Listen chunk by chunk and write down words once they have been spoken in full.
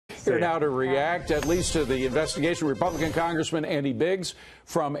Here now to react, at least to the investigation, Republican Congressman Andy Biggs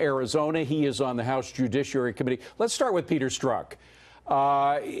from Arizona. He is on the House Judiciary Committee. Let's start with Peter Strzok.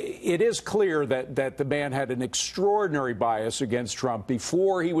 It is clear that the man had an extraordinary bias against Trump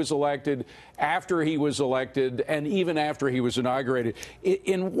before he was elected, after he was elected, and even after he was inaugurated.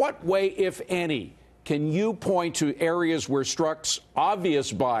 In what way, if any, can you point to areas where Strzok's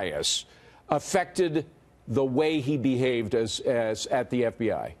obvious bias affected the way he behaved as at the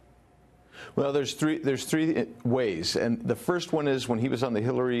FBI? Well, there's three ways, and the first one is when he was on the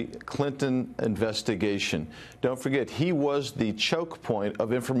Hillary Clinton investigation. Don't forget, he was the choke point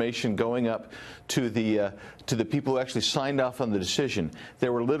of information going up to the people who actually signed off on the decision.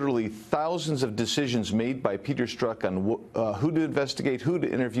 There were literally thousands of decisions made by Peter Strzok on who to investigate, who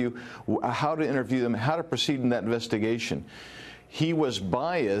to interview, how to interview them, how to proceed in that investigation. He was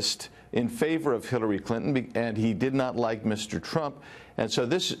biased in favor of Hillary Clinton, and he did not like Mr. Trump. And so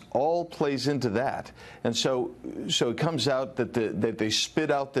this all plays into that. And so it comes out that they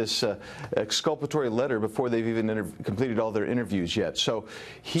spit out this exculpatory letter before they've even completed all their interviews yet. So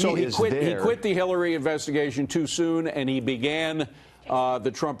he quit the Hillary investigation too soon, and he began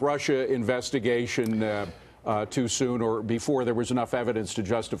the Trump-Russia investigation too soon, or before there was enough evidence to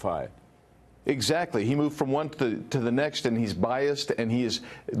justify it. Exactly. He moved from one to the next, and he's biased, and he is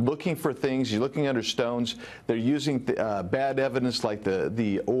looking for things. He's looking under stones. They're using bad evidence like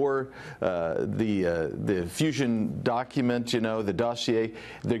the fusion document, you know, the dossier.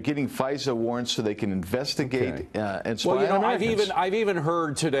 They're getting FISA warrants so they can investigate and spy on Americans. I've even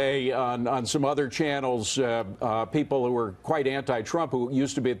heard today on some other channels people who are quite anti-Trump, who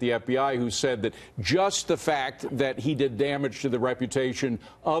used to be at the FBI, who said that just the fact that he did damage to the reputation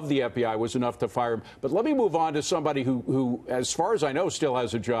of the FBI was enough to fire him. But let me move on to somebody who, as far as I know, still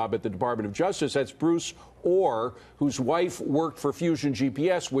has a job at the Department of Justice. That's Bruce Ohr, whose wife worked for Fusion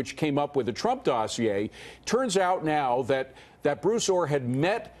GPS, which came up with the Trump dossier. Turns out now that Bruce Ohr had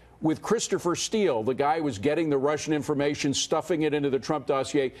met with Christopher Steele, the guy who was getting the Russian information, stuffing it into the Trump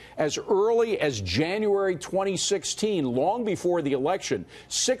dossier, as early as January 2016, long before the election,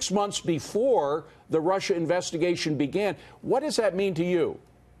 6 months before the Russia investigation began. What does that mean to you?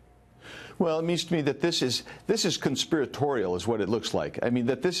 Well, it means to me that this is conspiratorial, is what it looks like. I mean,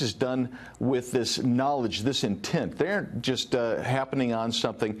 that this is done with this knowledge, this intent. They aren't just happening on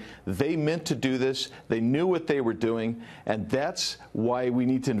something. They meant to do this. They knew what they were doing, and that's why we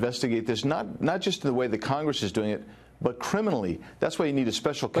need to investigate this, not just in the way the Congress is doing it, but criminally. That's why you need a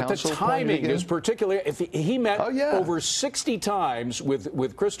special counsel. But the timing is particularly. If he met over 60 times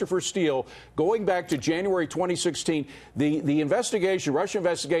with Christopher Steele, going back to January 2016. The investigation, Russian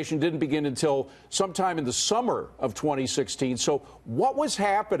investigation, didn't begin until sometime in the summer of 2016. So what was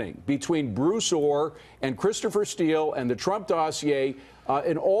happening between Bruce Ohr and Christopher Steele and the Trump dossier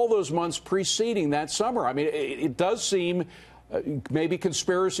in all those months preceding that summer? I mean, it does seem maybe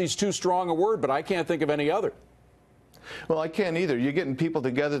conspiracy is too strong a word, but I can't think of any other. Well, I can't either. You're getting people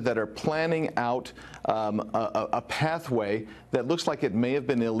together that are planning out a pathway that looks like it may have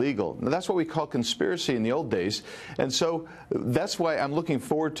been illegal. Now, that's what we call conspiracy in the old days. And so that's why I'm looking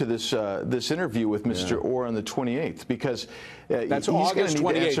forward to this interview with Mr. Ohr on the 28th, because that's August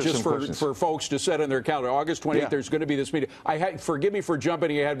 28th, just for folks to set on their calendar. August 28th, there's going to be this meeting. Forgive me for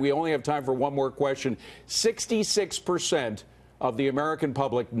jumping ahead. We only have time for one more question. 66% of the American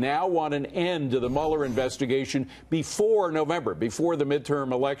public now want an end to the Mueller investigation before November, before the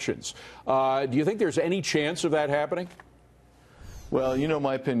midterm elections. Do you think there's any chance of that happening? Well, you know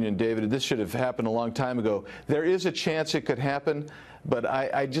my opinion, David. This should have happened a long time ago. There is a chance it could happen, but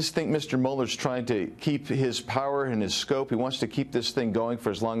I just think Mr. Mueller's trying to keep his power and his scope. He wants to keep this thing going for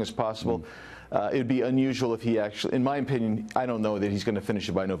as long as possible. It would be unusual if he actually, in my opinion, I don't know that he's going to finish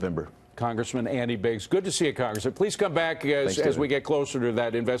it by November. Congressman Andy Biggs, good to see you, Congressman. Please come back as we get closer to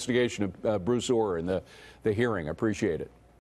that investigation of Bruce Ohr and the hearing. I appreciate it.